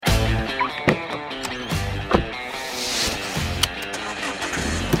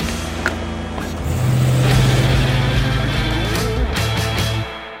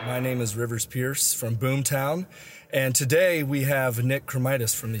Rivers Pierce from Boomtown. And today we have Nick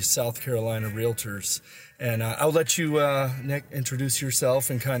Kromitis from the South Carolina Realtors. And I'll let you, Nick, introduce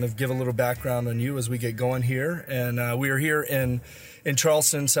yourself and kind of give a little background on you as we get going here. And we are here in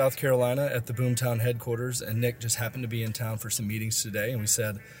Charleston, South Carolina at the Boomtown headquarters. And Nick just happened to be in town for some meetings today. And we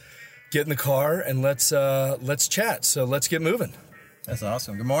said, get in the car and let's chat. So let's get moving. That's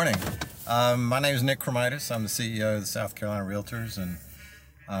awesome. Good morning. My name is Nick Kromitis. I'm the CEO of the South Carolina Realtors, and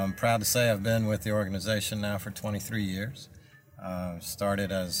I'm proud to say I've been with the organization now for 23 years.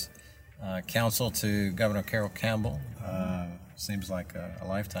 Started as counsel to Governor Carroll Campbell. Seems like a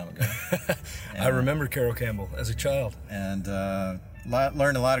lifetime ago. I remember Carroll Campbell as a child. And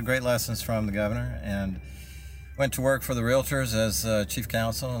learned a lot of great lessons from the governor, and went to work for the Realtors as chief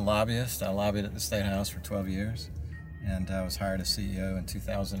counsel and lobbyist. I lobbied at the State House for 12 years. And I was hired as CEO in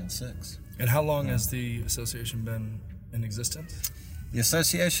 2006. And how long has the association been in existence? The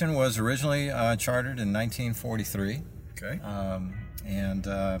association was originally chartered in 1943. Okay. And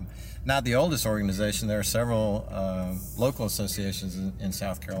not the oldest organization. There are several local associations in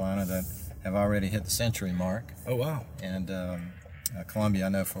South Carolina that have already hit the century mark. Oh, wow. And Columbia, I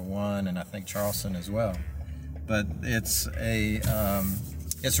know, for one, and I think Charleston as well. But it's a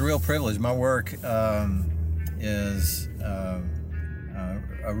real privilege. My work is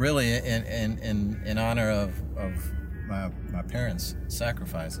really in honor of my parents'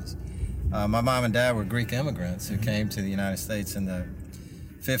 sacrifices. My mom and dad were Greek immigrants who came to the United States in the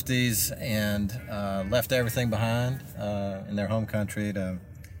 50s and left everything behind in their home country to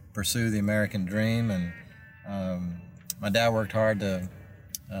pursue the American dream. And my dad worked hard to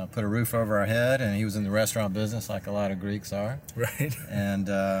put a roof over our head, and he was in the restaurant business like a lot of Greeks are. Right. And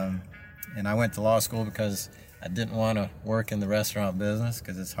I went to law school because I didn't want to work in the restaurant business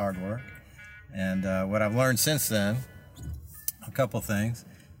because it's hard work. And what I've learned since then, a couple things,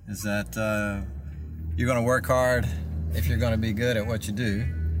 is that you're going to work hard if you're going to be good at what you do.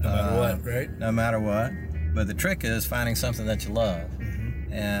 No matter what, right? No matter what. But the trick is finding something that you love.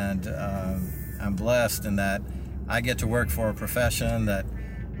 Mm-hmm. And I'm blessed in that I get to work for a profession that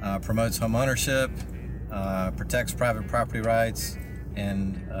promotes home ownership, protects private property rights,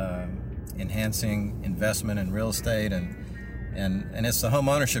 and enhancing investment in real estate, and it's the home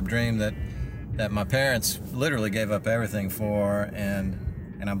ownership dream that my parents literally gave up everything for, and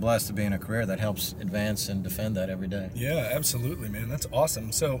I'm blessed to be in a career that helps advance and defend that every day. Yeah, absolutely, man. That's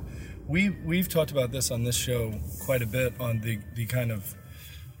awesome. So we've talked about this on this show quite a bit on the kind of,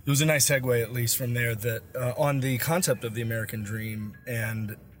 it was a nice segue at least from there, that on the concept of the American dream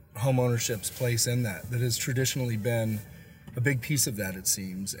and home ownership's place in that has traditionally been a big piece of that, it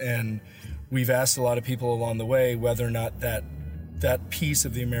seems. And we've asked a lot of people along the way whether or not that piece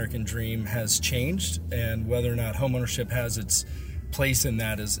of the American dream has changed, and whether or not homeownership has its place in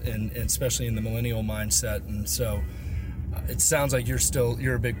that, and especially in the millennial mindset. And so it sounds like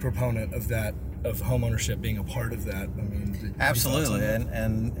you're a big proponent of that, of homeownership being a part of that. I mean, absolutely.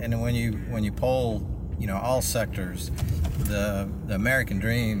 And when you poll, all sectors, the American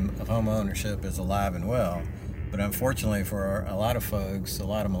dream of home ownership is alive and well. But unfortunately for a lot of folks, a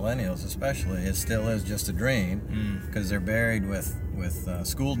lot of millennials especially, it still is just a dream because they're buried with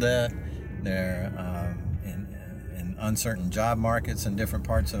school debt. They're in uncertain job markets in different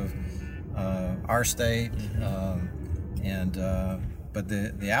parts of our state. But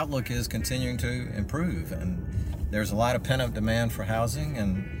the outlook is continuing to improve. And there's a lot of pent-up demand for housing.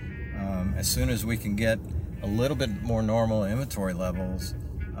 And as soon as we can get a little bit more normal inventory levels,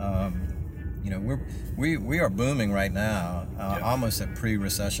 we are booming right now, almost at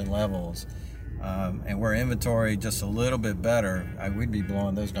pre-recession levels, and we're inventory just a little bit better. We'd be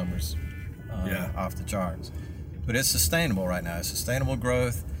blowing those numbers off the charts. But it's sustainable right now. It's sustainable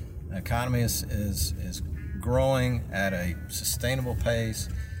growth. The economy is growing at a sustainable pace.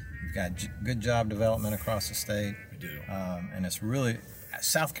 We've got good job development across the state. We do. And it's really,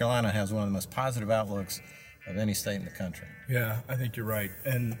 South Carolina has one of the most positive outlooks of any state in the country. Yeah, I think you're right.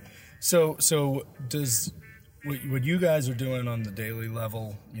 And so does what you guys are doing on the daily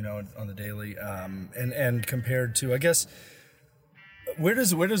level, on the daily, and compared to, I guess, where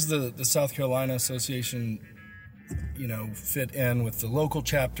does the South Carolina Association, fit in with the local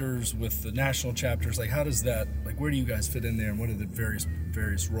chapters, with the national chapters? Like, how does that, where do you guys fit in there, and what are the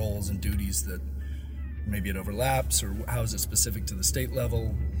various roles and duties that maybe it overlaps, or how is it specific to the state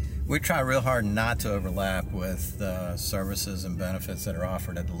level? We try real hard not to overlap with the services and benefits that are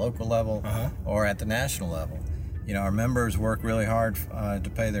offered at the local level or at the national level. Our members work really hard to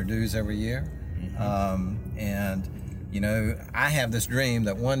pay their dues every year. And I have this dream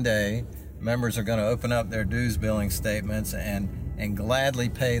that one day members are going to open up their dues billing statements and and gladly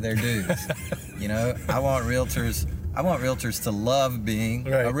pay their dues. You know, I want realtors to love being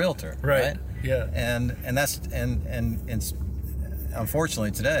a realtor, right? Yeah. And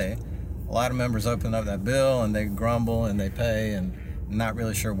unfortunately today, a lot of members open up that bill and they grumble and they pay and not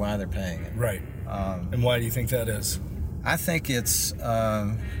really sure why they're paying it. Right. And why do you think that is? I think it's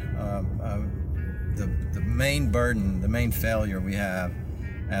the main burden, the main failure we have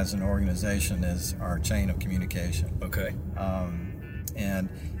as an organization is our chain of communication. Okay. And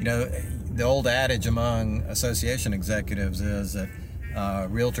you know, the old adage among association executives is that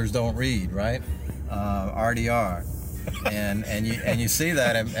realtors don't read, right? RDR. and you see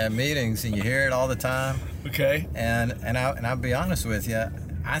that at meetings, and you hear it all the time. Okay. And I'll be honest with you,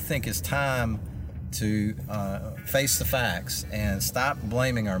 I think it's time to face the facts and stop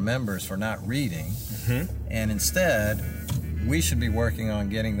blaming our members for not reading, and instead we should be working on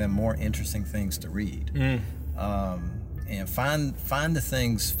getting them more interesting things to read, and find the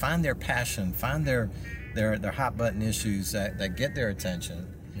things, find their passion, find their hot button issues that get their attention,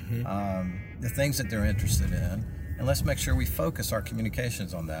 the things that they're interested in, and let's make sure we focus our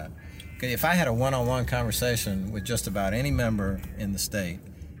communications on that. Okay, if I had a one-on-one conversation with just about any member in the state,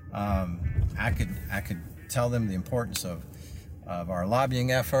 I could tell them the importance of our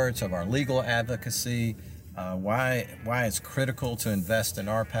lobbying efforts, of our legal advocacy, why it's critical to invest in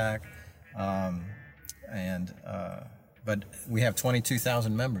RPAC, but we have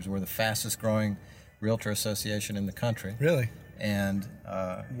 22,000 members. We're the fastest growing realtor association in the country. Really? And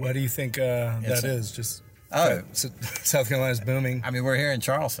what do you think that is? Just South Carolina's booming. I mean, we're here in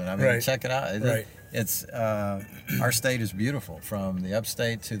Charleston. I mean, check it out. Right. It's our state is beautiful from the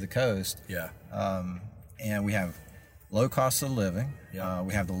upstate to the coast. Yeah. And we have low cost of living. Yeah.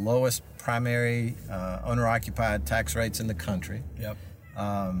 We have the lowest primary owner-occupied tax rates in the country. Yep.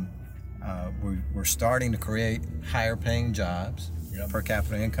 We're starting to create higher paying jobs. Yep. Per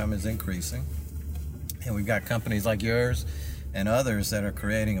capita income is increasing. And we've got companies like yours and others that are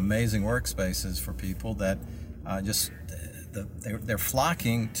creating amazing workspaces for people that they're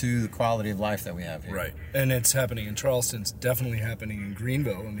flocking to the quality of life that we have here. Right. And it's happening in Charleston. It's definitely happening in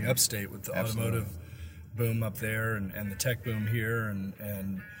Greenville in the upstate with the automotive boom up there and the tech boom here.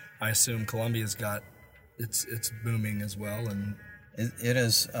 And I assume Columbia's got it's booming as well. And it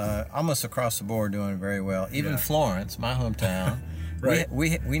is almost across the board doing very well. Even Florence, my hometown. Right.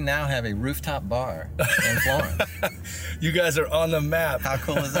 We now have a rooftop bar in Florence. You guys are on the map. How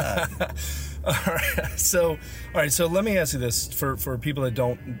cool is that? All right. So let me ask you this for people that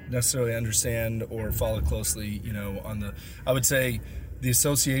don't necessarily understand or follow closely, you know, I would say the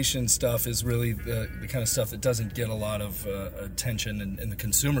association stuff is really the kind of stuff that doesn't get a lot of attention in the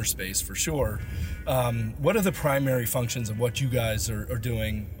consumer space for sure. What are the primary functions of what you guys are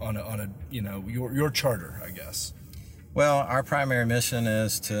doing on a you know, your charter, I guess? Well, our primary mission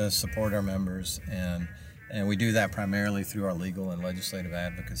is to support our members, and we do that primarily through our legal and legislative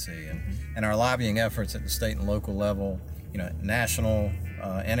advocacy, and our lobbying efforts at the state and local level. You know, national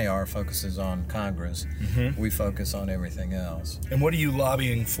NAR focuses on Congress. We focus on everything else. And what are you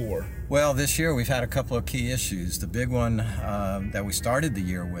lobbying for? Well, this year we've had a couple of key issues. The big one that we started the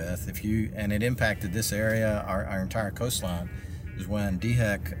year with, and it impacted this area, our entire coastline, is when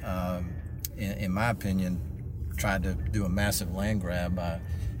DHEC, in my opinion, tried to do a massive land grab by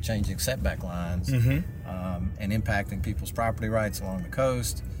changing setback lines and impacting people's property rights along the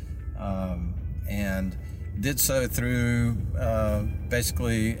coast, and did so through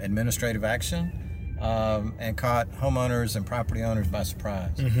basically administrative action, and caught homeowners and property owners by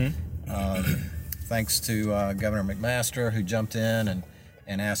surprise. Thanks to Governor McMaster, who jumped in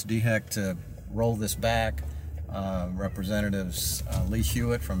and asked DHEC to roll this back. Representatives Lee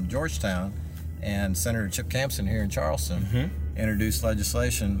Hewitt from Georgetown and Senator Chip Campson here in Charleston introduced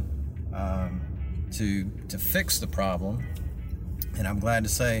legislation to fix the problem, and I'm glad to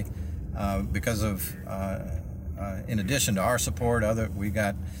say, because of in addition to our support, we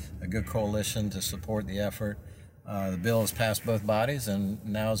got a good coalition to support the effort. The bill has passed both bodies, and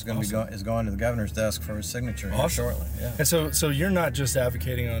now is going to be going to the governor's desk for his signature here shortly. Yeah. And so you're not just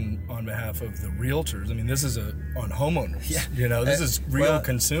advocating on behalf of the realtors. I mean, this is on homeowners. Yeah. You know, this is real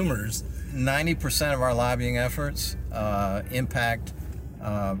consumers. 90% of our lobbying efforts impact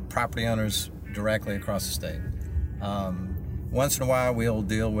property owners directly across the state. Once in a while, we'll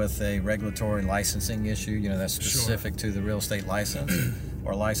deal with a regulatory licensing issue. You know, that's specific to the real estate license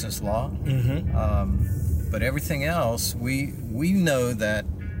or license law. But everything else, we know that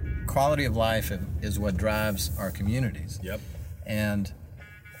quality of life is what drives our communities. Yep. And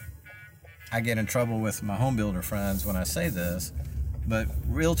I get in trouble with my home builder friends when I say this, but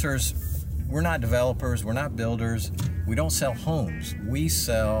realtors, we're not developers, we're not builders, we don't sell homes, we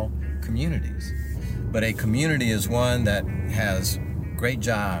sell communities. But a community is one that has great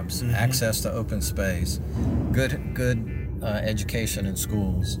jobs, access to open space, good education in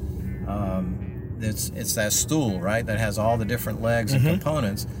schools. It's that stool, right, that has all the different legs and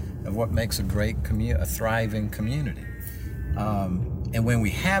components of what makes a great a thriving community. And when we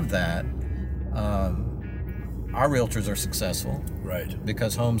have that, our realtors are successful, right?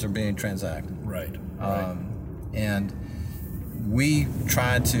 Because homes are being transacted, right? And we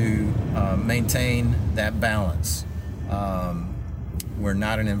try to maintain that balance. We're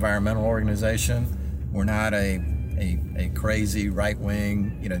not an environmental organization. We're not a crazy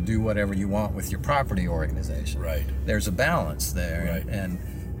right-wing, do whatever you want with your property organization. Right. There's a balance there. Right. And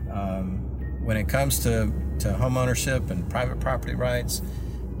when it comes to home ownership and private property rights,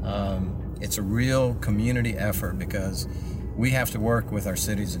 it's a real community effort because we have to work with our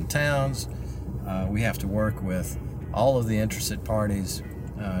cities and towns. We have to work with all of the interested parties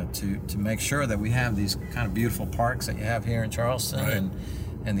to make sure that we have these kind of beautiful parks that you have here in Charleston, right,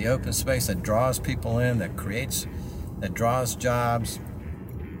 and the open space that draws people in, that draws jobs,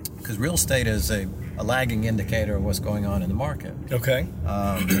 because real estate is a lagging indicator of what's going on in the market. Okay.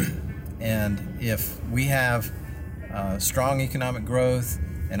 And if we have strong economic growth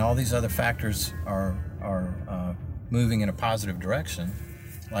and all these other factors are moving in a positive direction,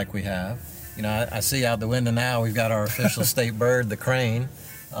 like we have, I see out the window now we've got our official state bird, the crane,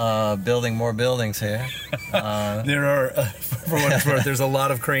 building more buildings here. There are, for what it's worth, there's a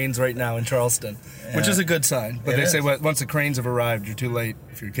lot of cranes right now in Charleston, which is a good sign. But they say once the cranes have arrived, you're too late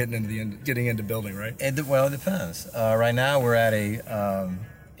if you're getting into building, right? Well, it depends. Right now we're at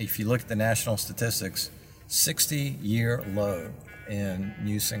if you look at the national statistics, 60-year low in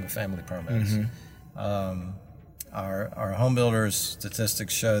new single-family permits. Our home builders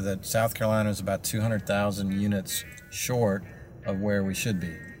statistics show that South Carolina is about 200,000 units short of where we should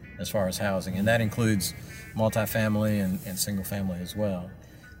be as far as housing, and that includes multifamily and single family as well.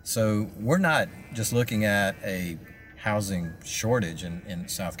 So we're not just looking at a housing shortage in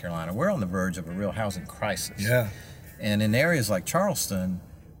South Carolina. We're on the verge of a real housing crisis. Yeah. And in areas like Charleston,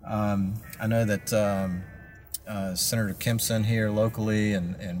 I know that Senator Kempson here locally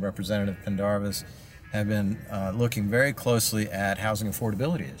and Representative Pendarvis have been looking very closely at housing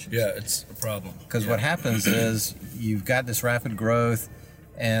affordability issues. Yeah, it's a problem. Because what happens is you've got this rapid growth,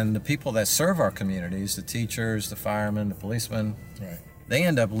 and the people that serve our communities, the teachers, the firemen, the policemen, right, they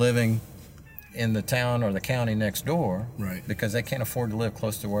end up living in the town or the county next door, right, because they can't afford to live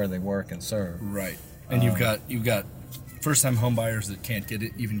close to where they work and serve. Right. And you've got first-time home buyers that can't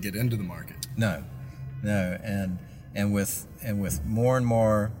even get into the market. No, and with more and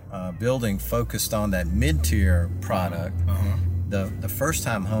more building focused on that mid-tier product, the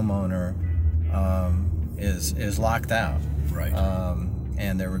first-time homeowner is locked out. Right.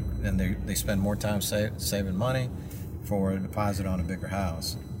 And they spend more time saving money for a deposit on a bigger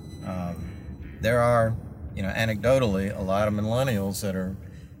house. There are, anecdotally, a lot of millennials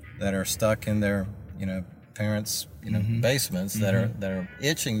that are stuck in their, parents' basements that are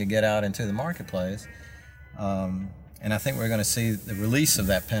itching to get out into the marketplace. And I think we're going to see the release of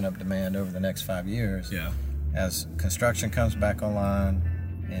that pent-up demand over the next 5 years. Yeah. As construction comes back online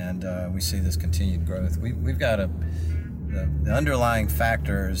and we see this continued growth. We've got the underlying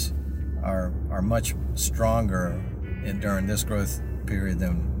factors are much stronger during this growth period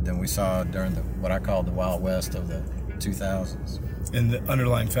than we saw during what I call the Wild West of the 2000s. And the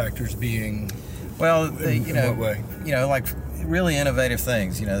underlying factors being? Well, in what way? Like really innovative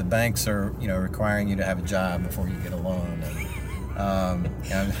things. The banks are, requiring you to have a job before you get a loan.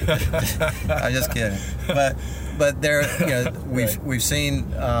 And, I'm just kidding. But there, we've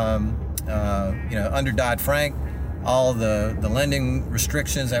seen, under Dodd-Frank, all the lending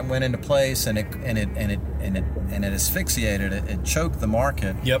restrictions that went into place, and it asphyxiated it. It choked the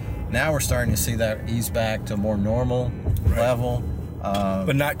market. Yep. Now we're starting to see that ease back to a more normal level.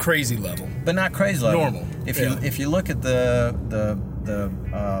 But not crazy level. Normal. If you look at the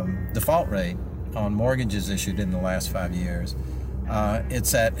default rate on mortgages issued in the last 5 years,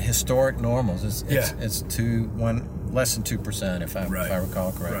 it's at historic normals. It's less than 2%, if I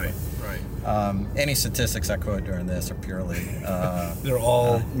recall correctly. Right. Any statistics I quote during this are purely they're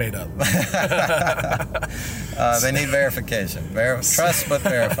all made up. They need verification. Trust but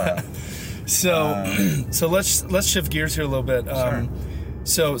verify. So let's shift gears here a little bit.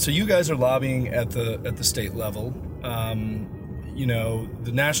 Sure. So you guys are lobbying at the state level.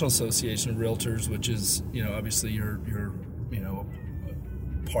 The National Association of Realtors, which is obviously you're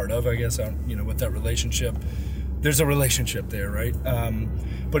part of, I guess, with that relationship. there's a relationship there, right?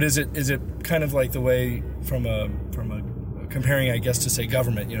 But is it kind of like the way from a comparing, I guess, to say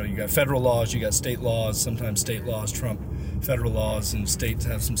government? You know, you got federal laws, you got state laws. Sometimes state laws trump federal laws, and states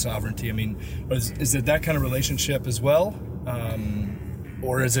have some sovereignty. I mean, is it that kind of relationship as well,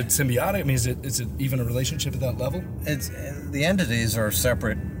 or is it symbiotic? I mean, is it even a relationship at that level? It's the entities are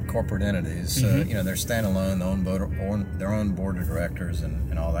separate corporate entities, so you know they're standalone, their own board of directors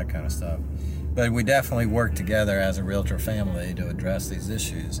and all that kind of stuff. But we definitely work together as a realtor family to address these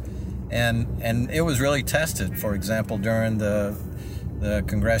issues, and it was really tested. For example, during the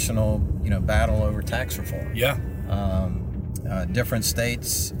congressional battle over tax reform. Yeah. Different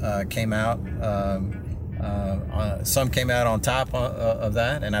states came out. Some came out on top of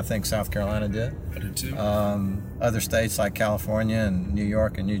that, and I think South Carolina did. I did too. Other states like California and New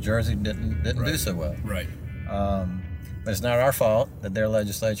York and New Jersey didn't do so well. Right. But it's not our fault that their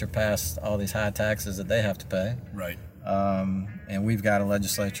legislature passed all these high taxes that they have to pay. Right. And we've got a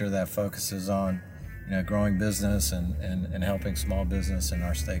legislature that focuses on growing business and helping small business in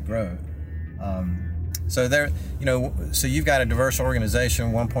our state grow. So so you've got a diverse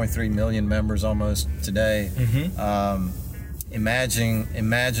organization, 1.3 million members almost today.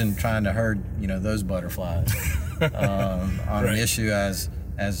 Imagine trying to herd those butterflies on an issue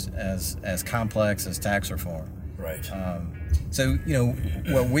as complex as tax reform. Right. So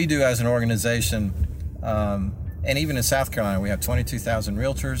what we do as an organization, and even in South Carolina, we have 22,000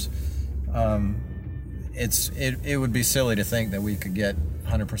 realtors. It would be silly to think that we could get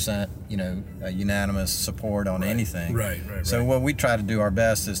 100% unanimous support on anything. Right. So what we try to do our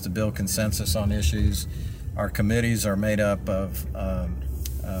best is to build consensus on issues. Our committees are made up of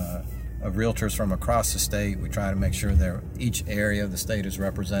realtors from across the state. We try to make sure that each area of the state is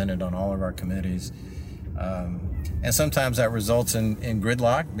represented on all of our committees. And sometimes that results in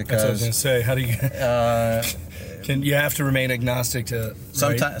gridlock because that's what I was going to say. How do you you have to remain agnostic to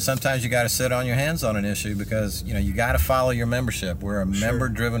sometimes you got to sit on your hands on an issue because you got to follow your membership. We're a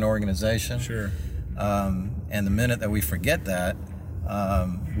member-driven organization. Sure. And the minute that we forget that,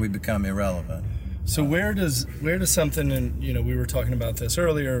 we become irrelevant. So where does something, and we were talking about this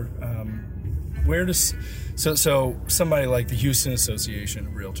earlier, where does so somebody like the Houston Association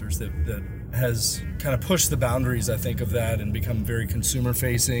of Realtors that has kind of pushed the boundaries, I think, of that and become very consumer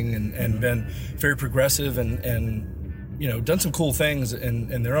facing and been very progressive and done some cool things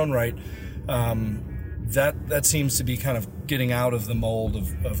in their own right, that seems to be kind of getting out of the mold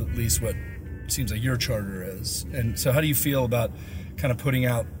of at least what seems like your charter is. And so how do you feel about kind of putting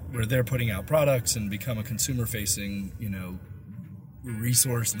out where they're putting out products and become a consumer facing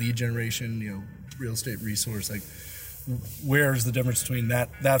resource, lead generation, real estate resource? Like, where's the difference between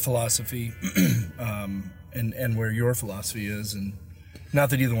that philosophy and where your philosophy is? And not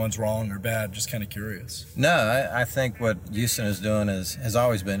that either one's wrong or bad, just kind of curious. No, I think what Houston is doing has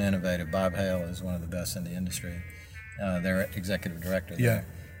always been innovative. Bob Hale is one of the best in the industry. Their executive director there. Yeah.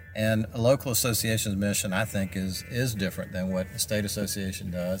 And a local association's mission, I think, is different than what the state association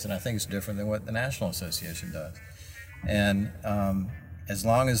does, and I think it's different than what the national association does. And as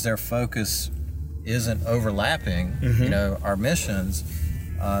long as their focus isn't overlapping, our missions,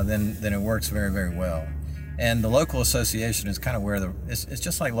 then it works very, very well. And the local association is kind of where it's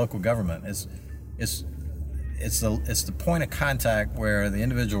just like local government. It's the point of contact where the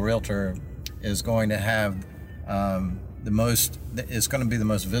individual realtor is going to have it's going to be the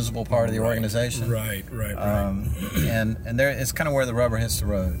most visible part of the organization. Right. And there, it's kind of where the rubber hits the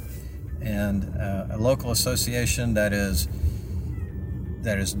road. And a local association that is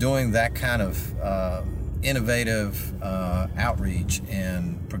doing that kind of innovative outreach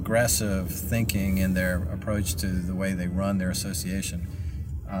and progressive thinking in their approach to the way they run their association.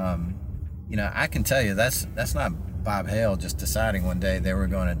 I can tell you that's not Bob Hale just deciding one day they were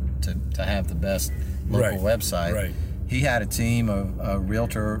going to have the best local website. Right. He had a team of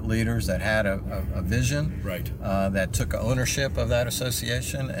realtor leaders that had a vision, that took ownership of that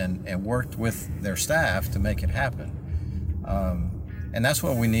association and worked with their staff to make it happen. And that's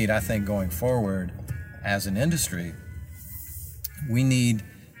what we need, I think, going forward as an industry. We need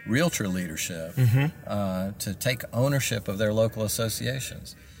realtor leadership to take ownership of their local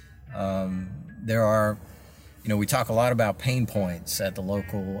associations. There are, we talk a lot about pain points at the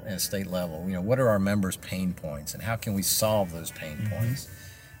local and state level. What are our members' pain points and how can we solve those pain points?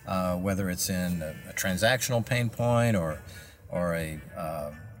 Whether it's in a transactional pain point or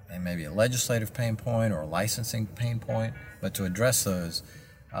maybe a legislative pain point or a licensing pain point, but to address those,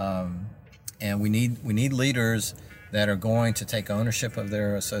 and we need leaders that are going to take ownership of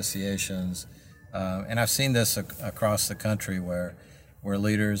their associations. And I've seen this across the country where where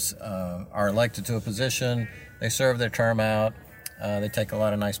leaders are elected to a position, they serve their term out, they take a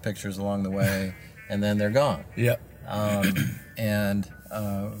lot of nice pictures along the way, and then they're gone. Yep. And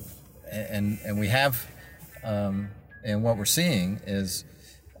we have, and what we're seeing is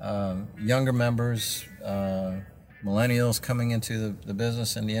younger members, millennials coming into the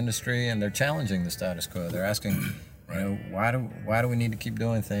business and the industry, and they're challenging the status quo. They're asking, you know, why do we need to keep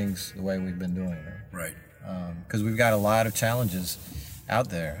doing things the way we've been doing them? Right. Because we've got a lot of challenges out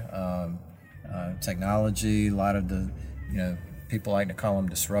there. Technology, a lot of the, you know, people like to call them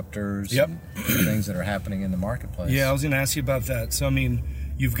disruptors. Yep. And things that are happening in the marketplace. Yeah, I was going to ask you about that. So, I mean,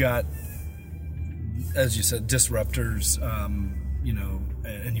 you've got, as you said, disruptors, you know,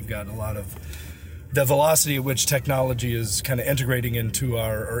 and you've got a lot of the velocity at which technology is kind of integrating into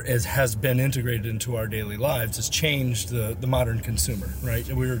has been integrated into our daily lives has changed the modern consumer, right?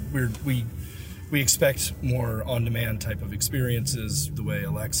 We expect more on-demand type of experiences, the way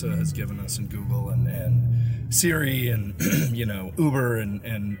Alexa has given us, and Google and Siri and you know, Uber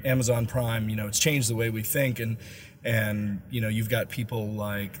and Amazon Prime. You know, it's changed the way we think, and you know, you've got people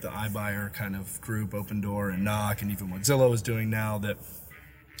like the iBuyer kind of group, Open Door and Knock, and even what Zillow is doing now, that,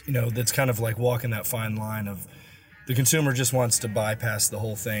 you know, that's kind of like walking that fine line of the consumer just wants to bypass the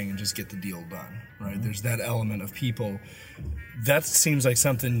whole thing and just get the deal done, right? Mm-hmm. There's that element of people. That seems like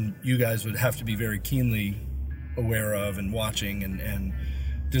something you guys would have to be very keenly aware of and watching. And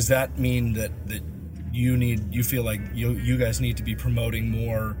does that mean that you feel like you guys need to be promoting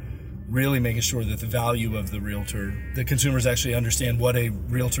more, really making sure that the value of the realtor, the consumers actually understand what a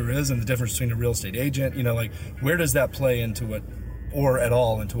realtor is and the difference between a real estate agent? You know, like, where does that play into what, or at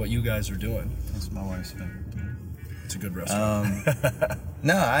all into what you guys are doing? That's my wife's favorite. It's a good restaurant.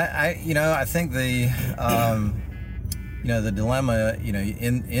 No, I think the the dilemma, you know,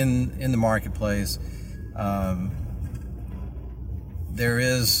 in the marketplace, there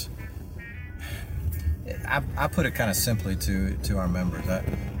is. I put it kind of simply to our members.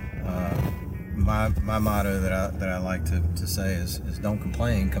 My motto that I like to say is don't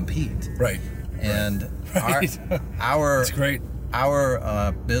complain, compete. Right. And right. That's great.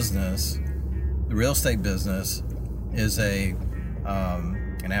 Our business, the real estate business, is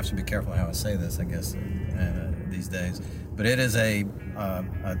and I have to be careful how I say this, I guess, these days, but it is a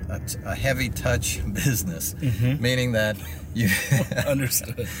heavy touch business, mm-hmm. meaning that you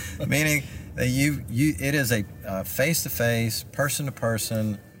understood. Meaning that it is a face to face, person to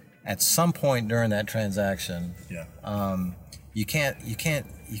person. At some point during that transaction, you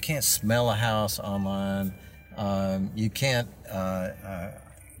can't smell a house online. You can't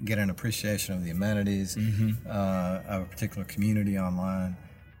get an appreciation of the amenities mm-hmm. Of a particular community online.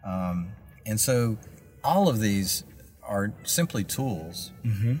 And so all of these are simply tools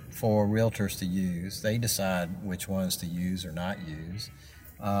mm-hmm. for realtors to use. They decide which ones to use or not use.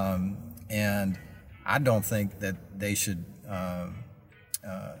 And I don't think that they should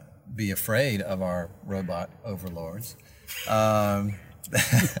be afraid of our robot overlords.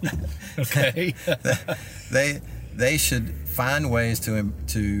 Okay. They should find ways to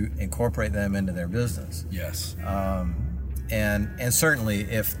incorporate them into their business. Yes. And certainly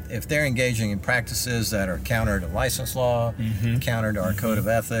if they're engaging in practices that are counter to license law, mm-hmm. counter to our code of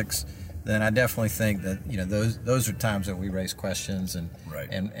ethics, then I definitely think that, you know, those are times that we raise questions and right.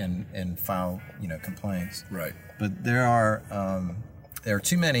 and file, you know, complaints. Right. But there are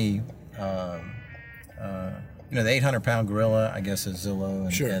too many. You know, the 800-pound gorilla, I guess, is Zillow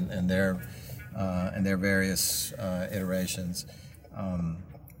and, sure. and their various iterations.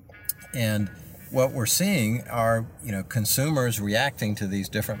 And what we're seeing are, you know, consumers reacting to these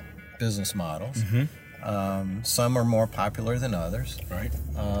different business models. Mm-hmm. Some are more popular than others. Right.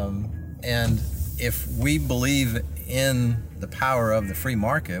 And if we believe in the power of the free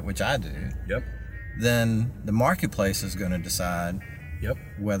market, which I do, yep. then the marketplace is going to decide yep.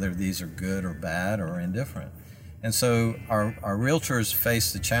 whether these are good or bad or indifferent. And so our realtors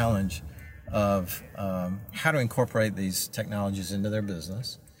face the challenge of how to incorporate these technologies into their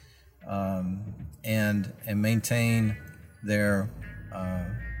business and maintain their,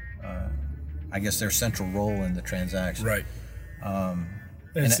 I guess, their central role in the transaction. Right.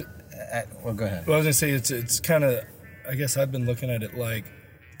 Well, go ahead. Well, I was going to say, it's kind of, I guess I've been looking at it like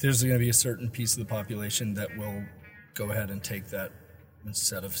there's going to be a certain piece of the population that will go ahead and take that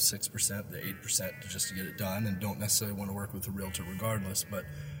instead of 6%, the 8% just to get it done, and don't necessarily want to work with a realtor regardless. But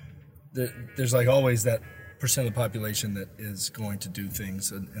there's like always that percent of the population that is going to do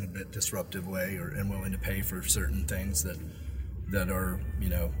things in a bit disruptive way and willing to pay for certain things that are, you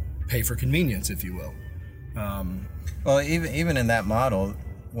know, pay for convenience, if you will. Well, even in that model,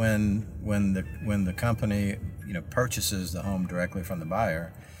 when the company purchases the home directly from the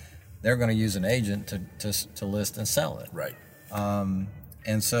buyer, they're going to use an agent to list and sell it. Right.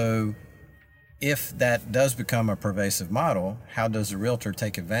 And so if that does become a pervasive model, how does the realtor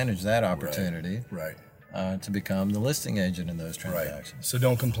take advantage of that opportunity Right. To become the listing agent in those transactions? Right. So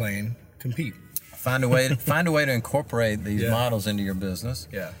don't complain, compete. Find a way to incorporate these models into your business.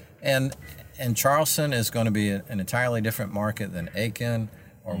 Yeah. And Charleston is going to be an entirely different market than Aiken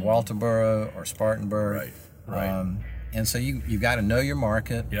or Walterboro or Spartanburg. Right. And so you got to know your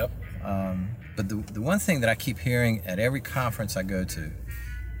market. Yep. But the one thing that I keep hearing at every conference I go to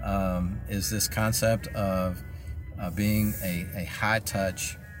is this concept of being a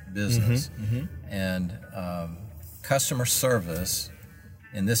high-touch business. And customer service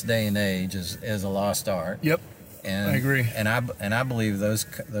in this day and age is a lost art. Yep. And I agree. And I believe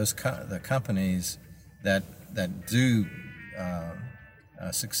the companies that do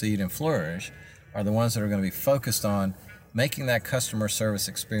succeed and flourish are the ones that are going to be focused on making that customer service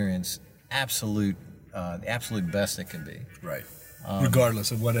experience the absolute best it can be. Right.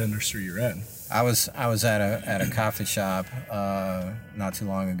 Regardless of what industry you're in. I was at a coffee shop not too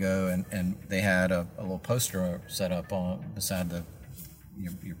long ago, and they had a little poster set up beside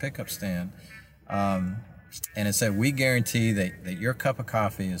your pickup stand, and it said, "We guarantee that your cup of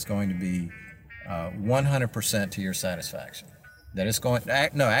coffee is going to be 100% to your satisfaction. That it's going.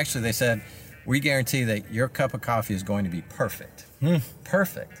 No, actually, they said, we guarantee that your cup of coffee is going to be perfect.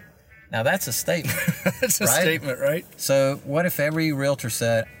 Perfect. Now that's a statement. That's a statement, right? So what if every realtor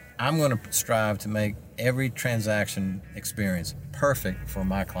said, I'm going to strive to make every transaction experience perfect for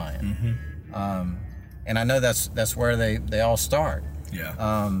my client? And I know that's where they all start.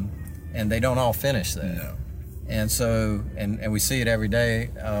 Yeah. And they don't all finish there. No. And so, and we see it every day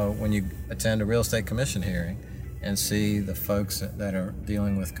when you attend a real estate commission hearing and see the folks that are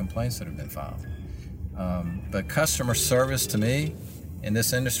dealing with complaints that have been filed. But customer service, to me, in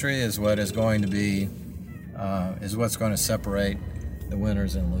this industry is what is going to be, is what's going to separate the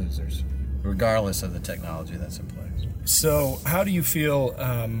winners and losers, regardless of the technology that's in place. So how do you feel,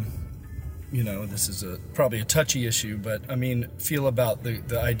 this is probably a touchy issue, but I mean, feel about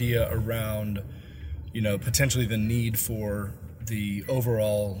the idea around, potentially the need for the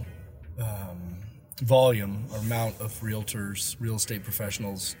overall volume or amount of realtors, real estate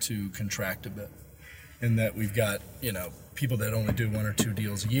professionals to contract a bit, in that we've got, people that only do 1 or 2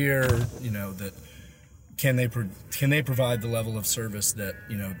 deals a year, that can they provide the level of service that,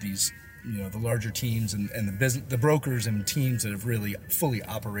 these, the larger teams and the brokers and teams that have really fully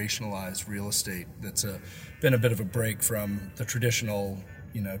operationalized real estate, that's been a bit of a break from the traditional,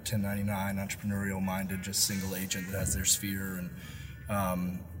 1099 entrepreneurial minded, just single agent that has their sphere.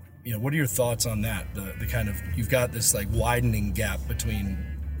 And, what are your thoughts on that? The kind of, you've got this like widening gap between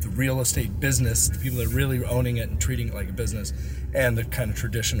the real estate business, the people that are really owning it and treating it like a business, and the kind of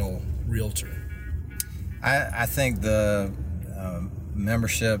traditional realtor. I think the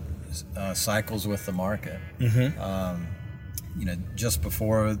membership cycles with the market. Just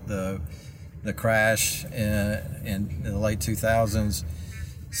before the crash in the late 2000s,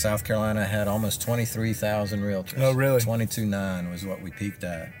 South Carolina had almost 23,000 realtors. Oh, really? 22.9 was what we peaked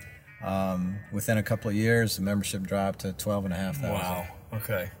at. Within a couple of years, the membership dropped to 12,500. Wow.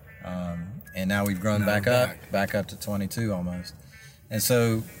 Okay. And now we've grown back up to 22 almost. And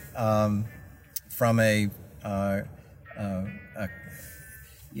so, from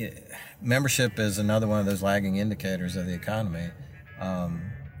membership is another one of those lagging indicators of the economy.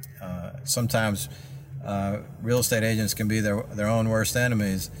 Sometimes real estate agents can be their own worst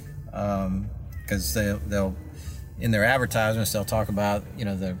enemies, because they'll in their advertisements they'll talk about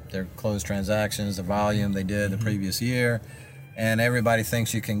their closed transactions, the volume they did the previous year, and everybody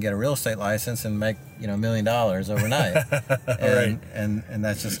thinks you can get a real estate license and make $1 million overnight. and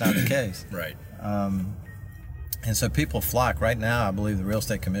that's just not the case. Right. And so people flock. Right now, I believe the Real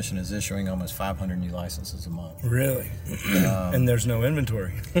Estate Commission is issuing almost 500 new licenses a month. Really? And there's no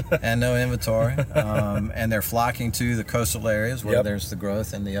inventory. And no inventory. And they're flocking to the coastal areas where there's the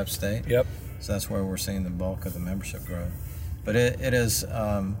growth in the upstate. Yep. So that's where we're seeing the bulk of the membership growth. But it is,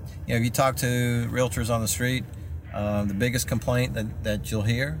 if you talk to realtors on the street, the biggest complaint that you'll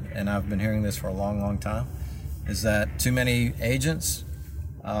hear, and I've been hearing this for a long, long time, is that too many agents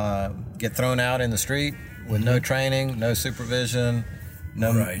get thrown out in the street with no training, no supervision,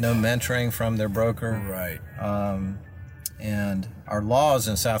 no mentoring from their broker. Right. And our laws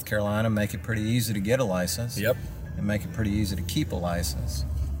in South Carolina make it pretty easy to get a license. Yep. And make it pretty easy to keep a license.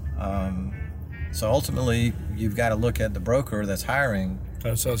 So ultimately, you've got to look at the broker that's hiring.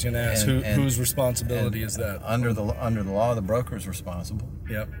 So I was going to ask, whose responsibility is that? Under the law, the broker is responsible.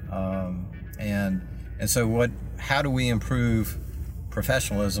 Yep. And And so how do we improve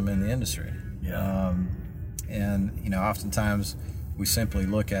professionalism in the industry? Yeah. And, you know, oftentimes we simply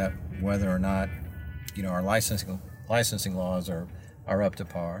look at whether or not, you know, our licensing laws are up to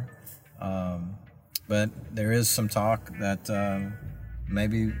par. But there is some talk that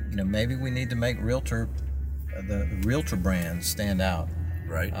maybe we need to make the realtor brand stand out.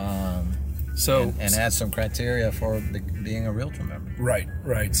 Right. And add some criteria for being a realtor member.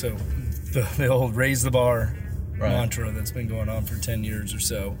 Right. So the old raise the bar Right. mantra that's been going on for 10 years or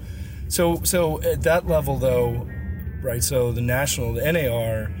so. So at that level though, right, so the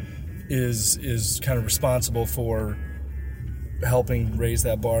NAR is kind of responsible for helping raise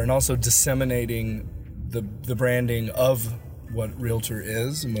that bar and also disseminating the branding of what realtor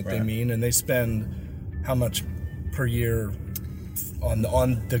is and what they Right. mean, and they spend how much per year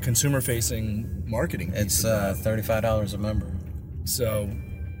on the consumer facing marketing piece It's of that? $35 a member. So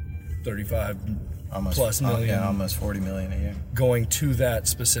 35 Almost plus million almost 40 million a year. going to that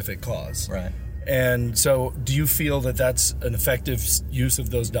specific cause. Right. And so do you feel that that's an effective use of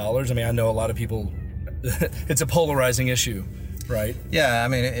those dollars? I mean, I know a lot of people, it's a polarizing issue, right? Yeah, I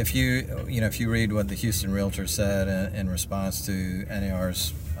mean, if you read what the Houston Realtor said in response to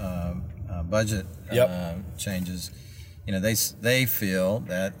NAR's budget changes, you know, they feel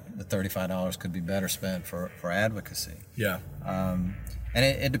that the $35 could be better spent for advocacy. Yeah. And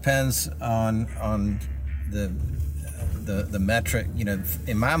it depends on the metric. You know,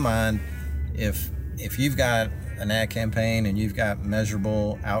 in my mind, if you've got an ad campaign and you've got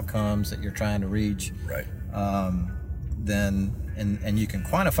measurable outcomes that you're trying to reach, Right. Then and you can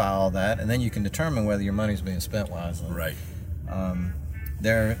quantify all that, and then you can determine whether your money's being spent wisely. Right.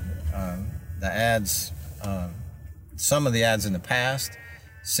 The ads, some of the ads in the past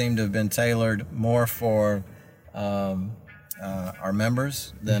seem to have been tailored more for our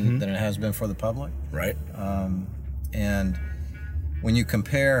members than it has been for the public. Right. And when you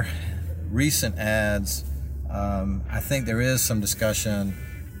compare recent ads, I think there is some discussion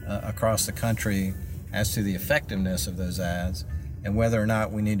across the country as to the effectiveness of those ads and whether or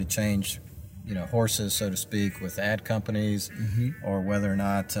not we need to change, you know, horses, so to speak, with ad companies, or whether or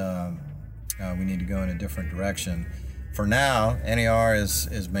not we need to go in a different direction. For now, NAR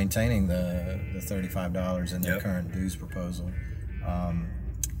is maintaining the $35 in their current dues proposal,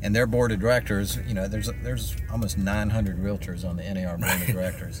 and their board of directors. You know, there's almost 900 realtors on the NAR board of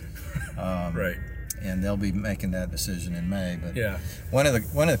directors, Right. and they'll be making that decision in May. But Yeah. one of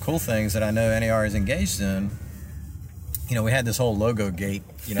the cool things that I know NAR is engaged in, you know, we had this whole logo gate,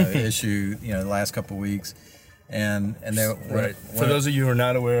 you know, issue, you know, the last couple of weeks. And there, Right. For those of you who are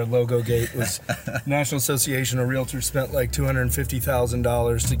not aware, LogoGate was National Association of Realtors spent like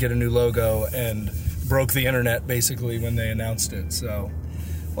 $250,000 to get a new logo and broke the internet basically when they announced it. So,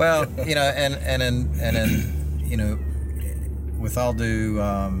 well, you know, and you know, with all due,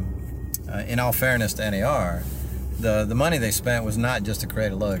 in all fairness to NAR, the money they spent was not just to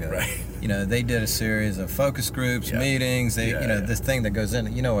create a logo. Right. You know, they did a series of focus groups, meetings. This thing that goes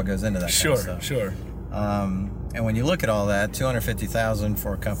in, you know, what goes into that kind of stuff. Sure. And when you look at all that, $250,000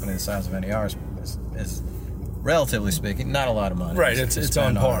 for a company the size of NAR is relatively speaking, not a lot of money. Right, it's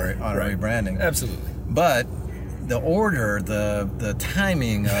on par on rebranding. Absolutely. But the order, the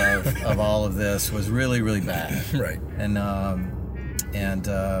timing of all of this was really, really bad. Right. And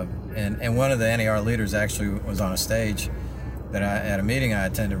one of the NAR leaders actually was on a stage at a meeting I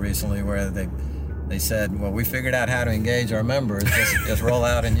attended recently where they said, well, we figured out how to engage our members. Just roll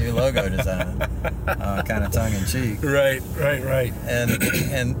out a new logo design, kind of tongue in cheek. Right.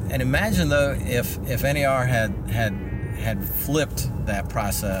 And imagine though if NAR had flipped that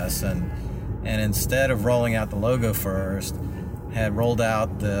process and instead of rolling out the logo first, had rolled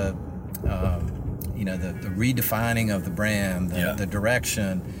out the redefining of the brand, the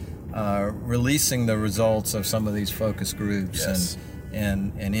direction, releasing the results of some of these focus groups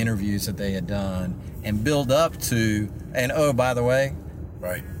and interviews that they had done, and build up to, and oh, by the way,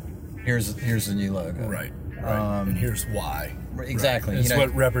 right, here's the new logo. Right. And here's why. Exactly. Right. It's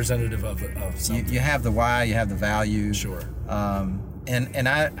what representative of something. You have the why, you have the value. Sure. And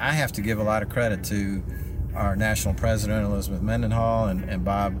I have to give a lot of credit to our national president, Elizabeth Mendenhall, and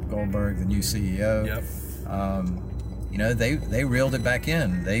Bob Goldberg, the new CEO. Yep. You know, they reeled it back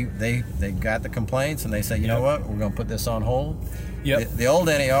in. They got the complaints and they said, you know what, we're going to put this on hold. Yep. The old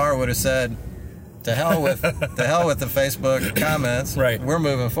NAR would have said, to hell with the Facebook comments. Right. We're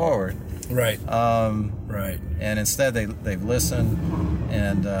moving forward. Right. Right. And instead they've listened,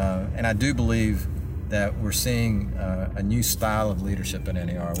 and I do believe that we're seeing a new style of leadership in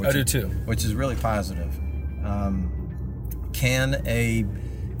NAR. I do too. Which is really positive. Can a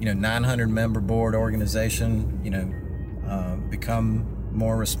 900 member board organization, become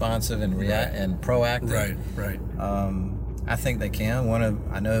more responsive and react and proactive. Right. I think they can.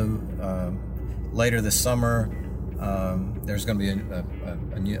 I know later this summer there's going to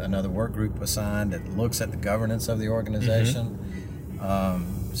be another work group assigned that looks at the governance of the organization.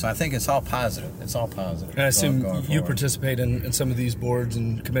 So I think it's all positive. And I assume you participate in some of these boards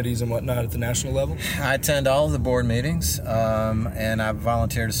and committees and whatnot at the national level? I attend all of the board meetings, and I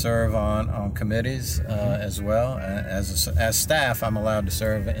volunteer to serve on committees as well. As staff, I'm allowed to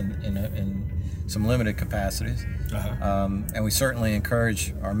serve in some limited capacities. And we certainly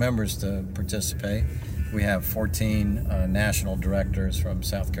encourage our members to participate. We have 14 national directors from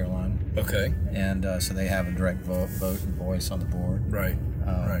South Carolina. Okay. And so they have a direct vote and voice on the board. Right.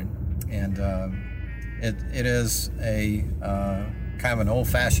 And it is a kind of an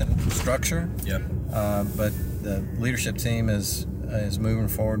old-fashioned structure. Yep. But the leadership team is moving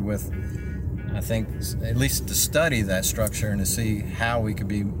forward with, I think, at least to study that structure and to see how we could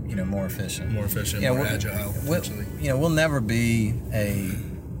be, more efficient. More agile. We'll never be a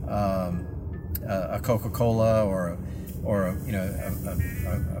Coca-Cola or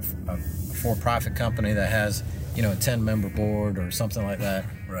a for-profit company that has a 10-member board or something like that.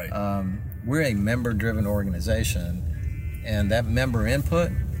 Right. We're a member-driven organization, and that member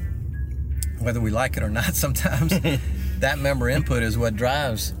input, whether we like it or not, sometimes that member input is what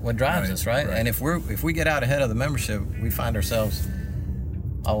drives us, right? And if we get out ahead of the membership, we find ourselves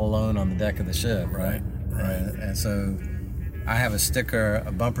all alone on the deck of the ship, right? And so I have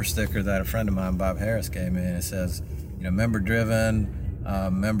a bumper sticker that a friend of mine, Bob Harris, gave me, and it says, member-driven,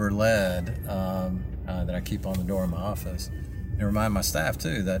 member-led, that I keep on the door of my office. And remind my staff,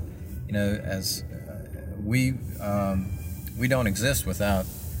 too, that, as we don't exist without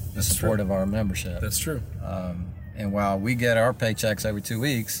the support of our membership. That's true. And while we get our paychecks every 2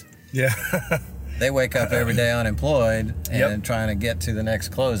 weeks, they wake up every day unemployed and trying to get to the next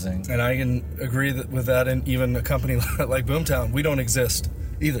closing. And I can agree with that. And even a company like Boomtown, we don't exist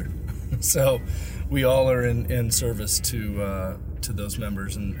either. So we all are in service to those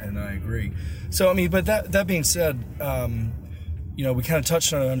members, and I agree. So but that being said, we kind of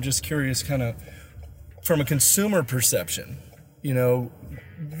touched on it. I'm just curious, kind of from a consumer perception. You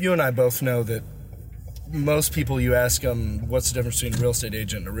and I both know that most people, you ask them what's the difference between a real estate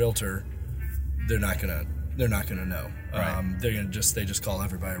agent and a realtor, they're not gonna know. Right. They just call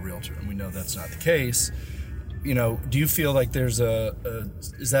everybody a realtor, and we know that's not the case. Do you feel like there's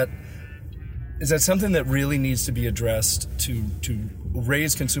is that something that really needs to be addressed to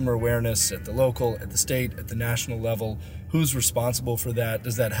raise consumer awareness at the local, at the state, at the national level? Who's responsible for that?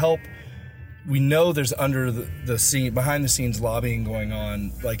 Does that help? We know there's under the scene, behind the scenes lobbying going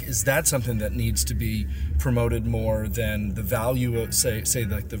on. Like, is that something that needs to be promoted more than the value of, say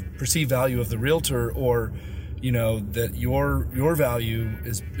like the perceived value of the realtor, or, that your value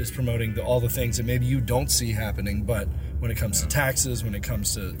is promoting all the things that maybe you don't see happening, but when it comes to taxes, when it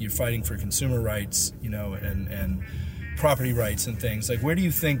comes to you fighting for consumer rights, and property rights and things, like, where do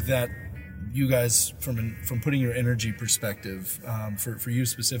you think that you guys, from putting your energy perspective, for you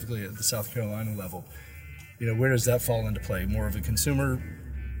specifically at the South Carolina level, where does that fall into play? More of a consumer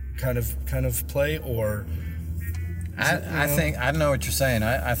kind of play, or? I think I know what you're saying.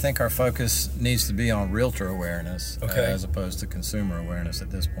 I think our focus needs to be on realtor awareness as opposed to consumer awareness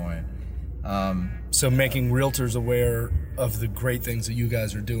at this point. So making realtors aware of the great things that you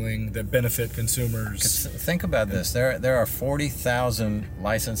guys are doing that benefit consumers. Think about this. There are 40,000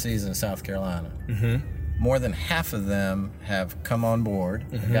 licensees in South Carolina. Mm-hmm. More than half of them have come on board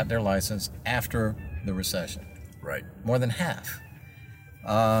and got their license after the recession. Right. More than half.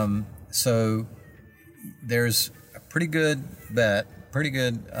 So there's a pretty good bet,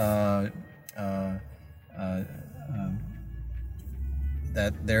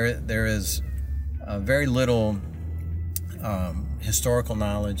 that there is very little historical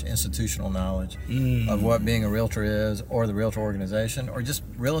knowledge, institutional knowledge of what being a realtor is, or the realtor organization, or just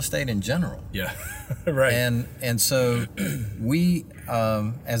real estate in general. Yeah, right. And so we,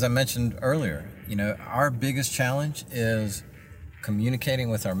 as I mentioned earlier, our biggest challenge is communicating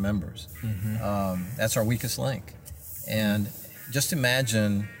with our members. Mm-hmm. That's our weakest link. And just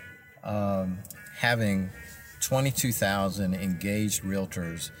imagine having 22,000 engaged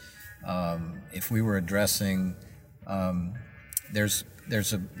realtors. If we were addressing, there's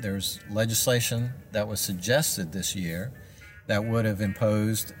legislation that was suggested this year that would have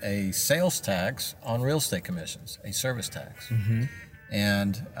imposed a sales tax on real estate commissions, a service tax. Mm-hmm.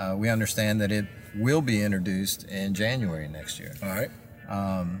 And we understand that it will be introduced in January next year. All right.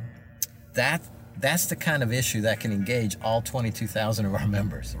 that's the kind of issue that can engage all 22,000 of our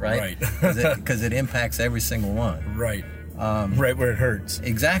members, right? Right. Because it impacts every single one. Right. Right where it hurts.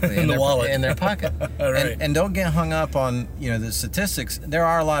 Exactly. In the wallet. In their pocket. Right. And don't get hung up on, the statistics. There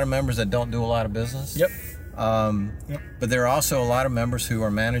are a lot of members that don't do a lot of business. Yep. But there are also a lot of members who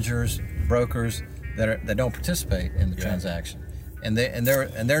are managers, brokers that don't participate in the transaction, and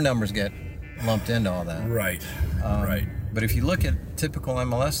their numbers get lumped into all that. Right. Right. But if you look at typical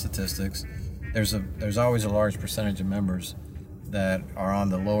MLS statistics, there's always a large percentage of members that are on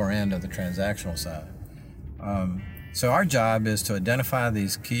the lower end of the transactional side. So our job is to identify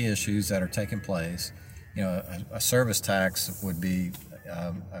these key issues that are taking place. A service tax would be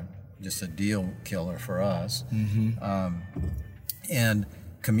just a deal killer for us, and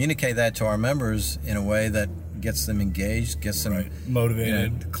communicate that to our members in a way that gets them engaged, gets them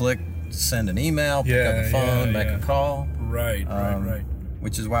motivated. Click, send an email, pick up the phone, make a call. Right. Right.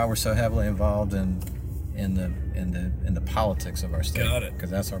 Which is why we're so heavily involved in the politics of our state. Got it. Because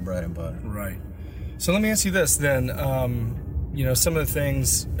that's our bread and butter. Right. So let me ask you this then. Some of the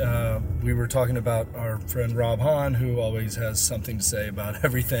things we were talking about, our friend Rob Hahn, who always has something to say about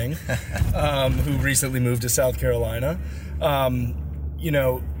everything, who recently moved to South Carolina.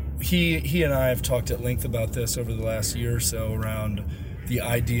 He and I have talked at length about this over the last year or so around the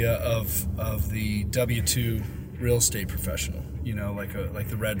idea of the W-2 real estate professional, like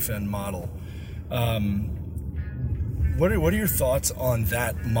the Redfin model. What are your thoughts on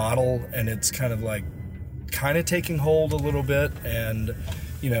that model? And it's kind of taking hold a little bit, and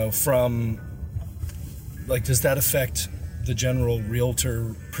does that affect the general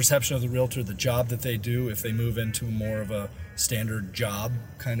realtor perception of the realtor, the job that they do, if they move into more of a standard job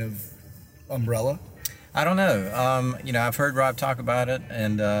kind of umbrella? I don't know. I've heard Rob talk about it,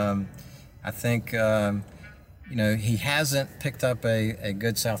 and I think he hasn't picked up a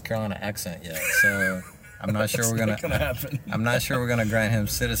good South Carolina accent yet. So I'm not sure we're gonna grant him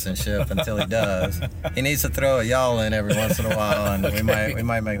citizenship until he does. He needs to throw a y'all in every once in a while, and we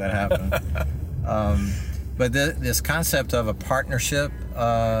might make that happen. But this concept of a partnership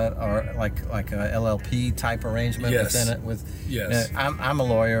or like a LLP type arrangement within it, I'm a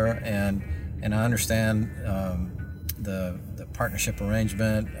lawyer, and I understand the partnership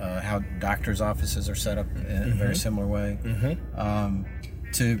arrangement, how doctors' offices are set up in a very similar way.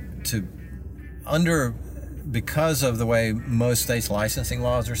 Because of the way most states' licensing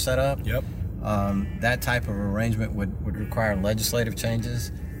laws are set up, that type of arrangement would require legislative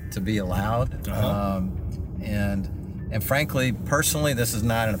changes to be allowed. And frankly, personally, this is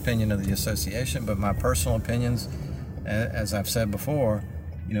not an opinion of the association, but my personal opinions, as I've said before,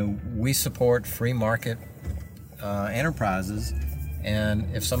 we support free market enterprises, and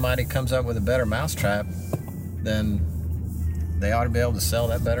if somebody comes up with a better mousetrap, then they ought to be able to sell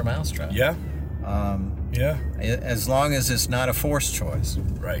that better mousetrap. As long as it's not a forced choice.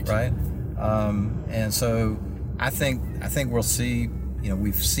 Right. And so I think we'll see.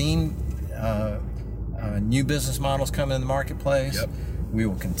 We've seen new business models come in the marketplace. We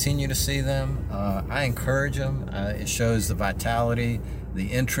will continue to see them. I encourage them. It shows the vitality, the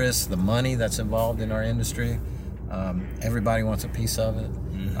interest, the money that's involved in our industry. Everybody wants a piece of it.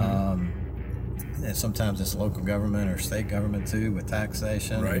 And sometimes it's local government or state government too, with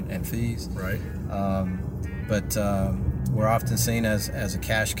taxation and fees. But we're often seen as a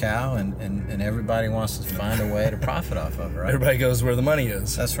cash cow, and everybody wants to find a way to profit off of it. Right? Everybody goes where the money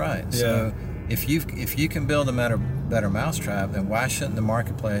is. That's right. So if you can build a better mousetrap, then why shouldn't the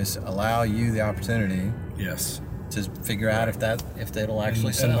marketplace allow you the opportunity? To figure out if that'll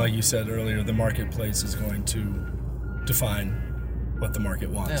actually sell. And like you said earlier, the marketplace is going to define what the market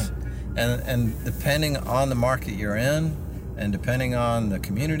wants. And depending on the market you're in, and depending on the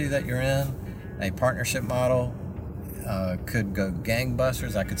community that you're in, a partnership model could go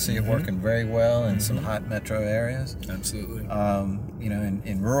gangbusters. I could see it working very well in some hot metro areas. Absolutely.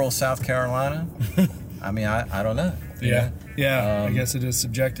 In rural South Carolina, I don't know. I guess it is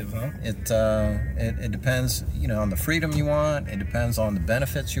subjective, huh? It depends, on the freedom you want. It depends on the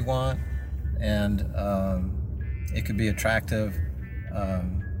benefits you want, and it could be attractive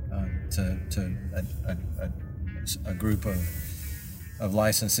to a group of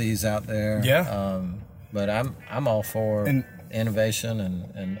licensees out there. But I'm all for innovation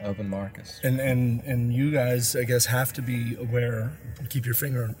and open markets. And you guys, I guess, have to be aware, keep your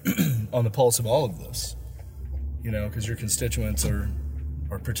finger on the pulse of all of this. Because your constituents are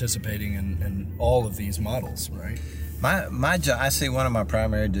participating in all of these models, right? My job, I see one of my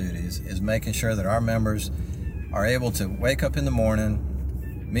primary duties is making sure that our members are able to wake up in the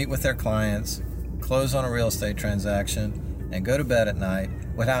morning, meet with their clients, close on a real estate transaction, and go to bed at night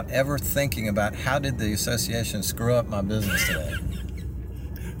without ever thinking about how did the association screw up my business today.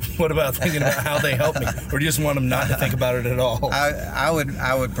 What about thinking about how they help me? Or do you just want them not to think about it at all? I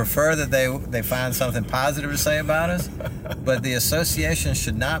would prefer that they find something positive to say about us, but the association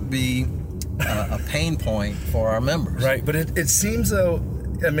should not be a pain point for our members. Right, but it seems though,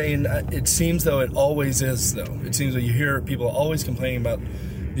 it seems though it always is though. It seems that you hear people always complaining about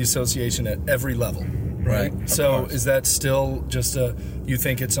the association at every level. Right. So is that still just you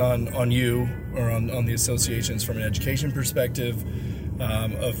think it's on you or on the associations from an education perspective?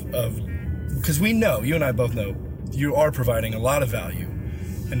 Because we know, you and I both know, you are providing a lot of value,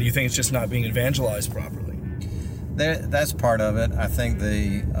 and you think it's just not being evangelized properly. That's part of it. I think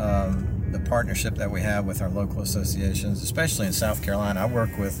the partnership that we have with our local associations, especially in South Carolina, I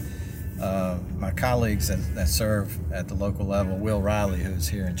work with my colleagues that serve at the local level. Will Riley, who's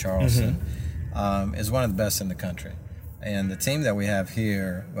here in Charleston, is one of the best in the country, and the team that we have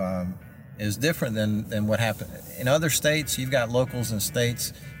here is different than what happened in other states. You've got locals in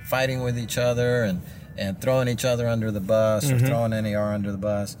states fighting with each other and throwing each other under the bus or throwing NAR under the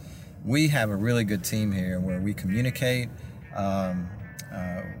bus. We have a really good team here where we communicate,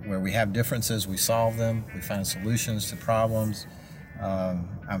 where we have differences, we solve them, we find solutions to problems.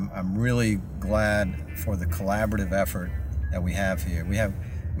 I'm really glad for the collaborative effort that we have here. We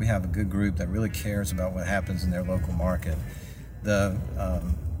have a good group that really cares about what happens in their local market.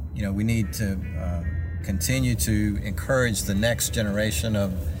 We need to continue to encourage the next generation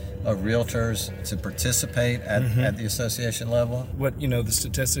of realtors to participate at the association level. What the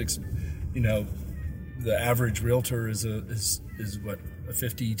statistics, the average realtor is what, a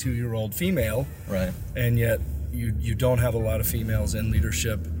 52-year-old female, right? And yet you don't have a lot of females in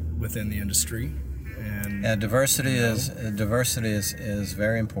leadership within the industry. And diversity is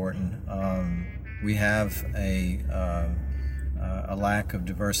very important. We have a lack of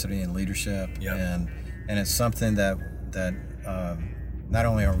diversity in leadership, and it's something that not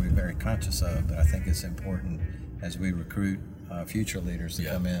only are we very conscious of, but I think it's important as we recruit future leaders to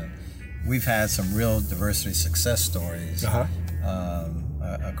come in. We've had some real diversity success stories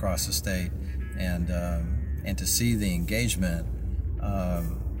across the state, and to see the engagement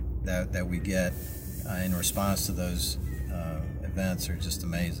that we get in response to those events are just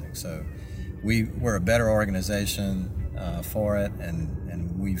amazing. So we're a better organization for it,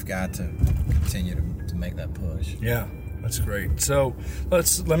 and we've got to continue to make that push. Yeah, that's great. So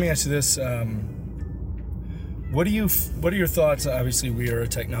let me ask you this: what are your thoughts? Obviously, we are a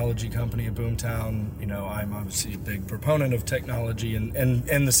technology company at Boomtown. I'm obviously a big proponent of technology, and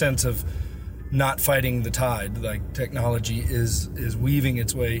in the sense of not fighting the tide. Like, technology is weaving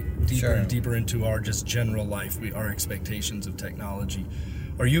its way deeper and deeper into our just general life. Our expectations of technology.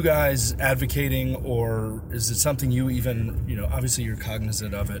 Are you guys advocating, or is it something you even, obviously you're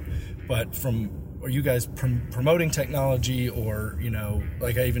cognizant of it, but are you guys promoting technology, or,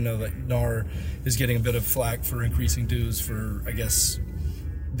 like I even know that NAR is getting a bit of flack for increasing dues for, I guess,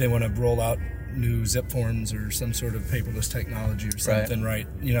 they want to roll out new zip forms or some sort of paperless technology or something, right?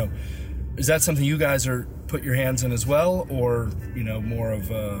 Is that something you guys are put your hands in as well, or, more of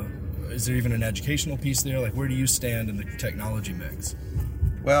is there even an educational piece there? Like, where do you stand in the technology mix?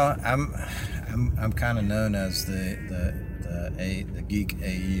 Well, I'm kind of known as the geek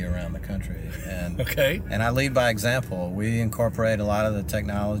AE around the country, and and I lead by example. We incorporate a lot of the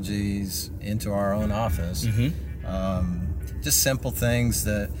technologies into our own office. Just simple things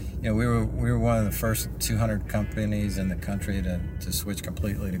that we were one of the first 200 companies in the country to switch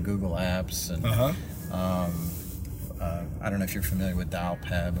completely to Google Apps, and I don't know if you're familiar with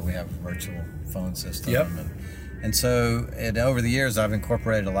Dialpad, but we have a virtual phone system. And so over the years, I've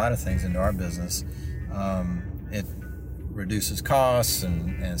incorporated a lot of things into our business. It reduces costs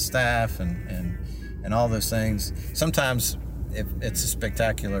and staff and all those things. Sometimes it's a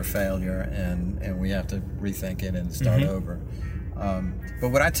spectacular failure, and we have to rethink it and start over. But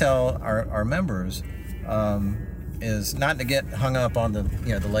what I tell our members is not to get hung up on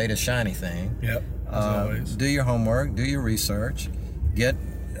the latest shiny thing. Do your homework, do your research, get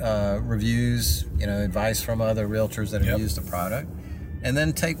reviews, advice from other realtors that have used the product, and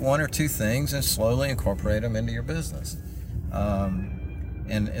then take one or two things and slowly incorporate them into your business.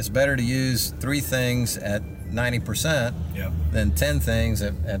 And it's better to use 3 things at 90% than 10 things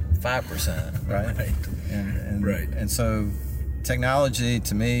at 5%, right? And so technology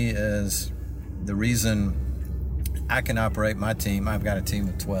to me is the reason I can operate my team. I've got a team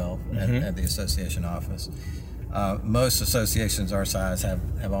of 12 at the association office. Most associations our size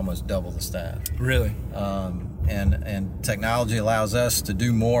have almost double the staff. Really? And technology allows us to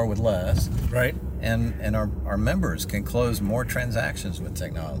do more with less. Right. and our members can close more transactions with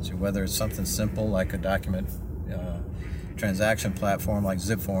technology, whether it's something simple like a document transaction platform like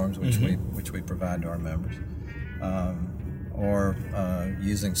ZipForms, which we provide to our members, or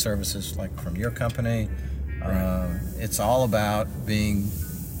using services like from your company. It's all about being,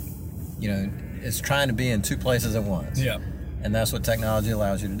 it's trying to be in two places at once. Yeah. And that's what technology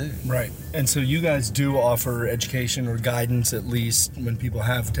allows you to do. Right. And so you guys do offer education or guidance, at least when people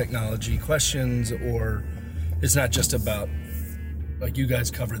have technology questions, or it's not just about, like, you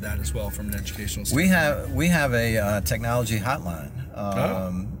guys cover that as well from an educational standpoint. We have a technology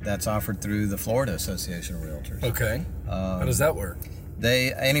hotline that's offered through the Florida Association of Realtors. Okay. How does that work?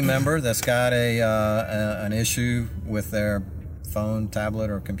 Any member that's got an issue with their phone, tablet,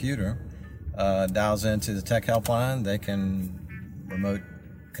 or computer dials into the tech helpline. They can remote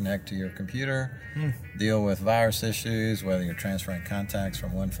connect to your computer, deal with virus issues, whether you're transferring contacts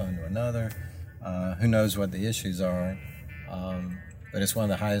from one phone to another. Who knows what the issues are? But it's one of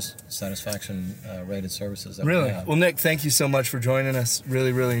the highest satisfaction rated services that we have. Well, Nick, thank you so much for joining us.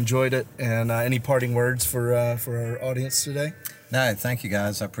 Really, really enjoyed it. And any parting words for our audience today? No, thank you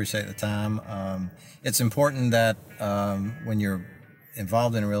guys. I appreciate the time. It's important that when you're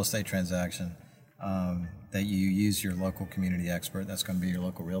involved in a real estate transaction, that you use your local community expert. That's going to be your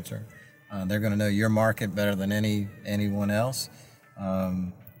local realtor. They're going to know your market better than anyone else.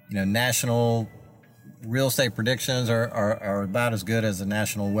 National real estate predictions are about as good as the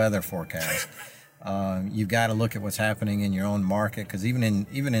national weather forecast. You've got to look at what's happening in your own market, because even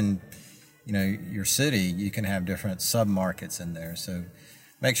in your city, you can have different sub-markets in there. So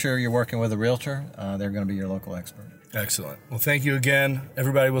make sure you're working with a realtor. They're going to be your local expert. Excellent. Well, thank you again.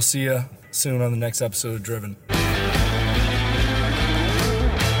 Everybody, we'll see you soon on the next episode of Driven.